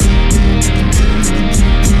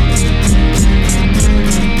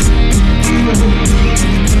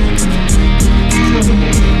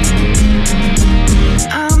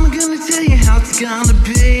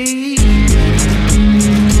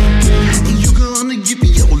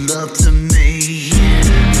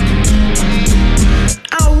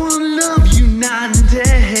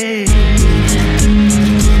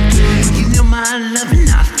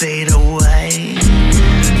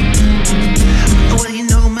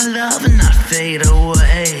fade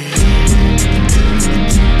away.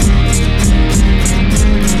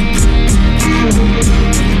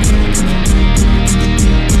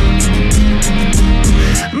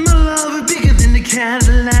 My love is bigger than the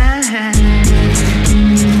Cadillac.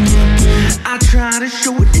 I try to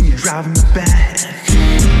show it and you drive me back.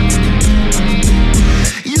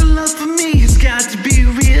 Your love for me has got to be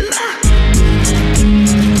real,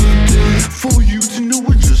 for you to know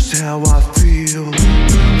just how I feel.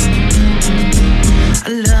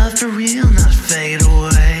 Love for real, not fade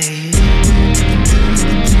away.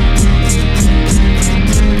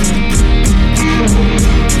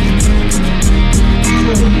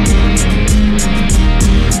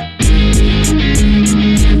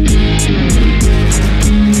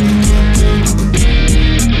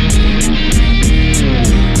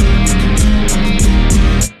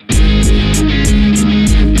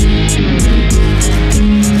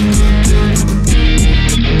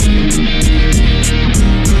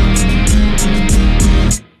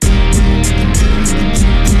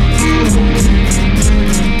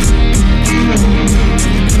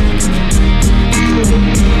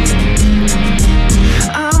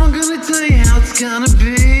 Gonna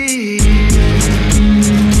be,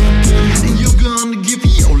 and you're gonna give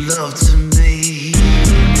your love to me.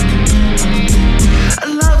 A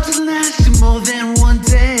love to last you more than one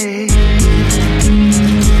day.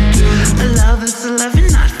 A love that's alive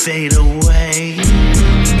and not fade away.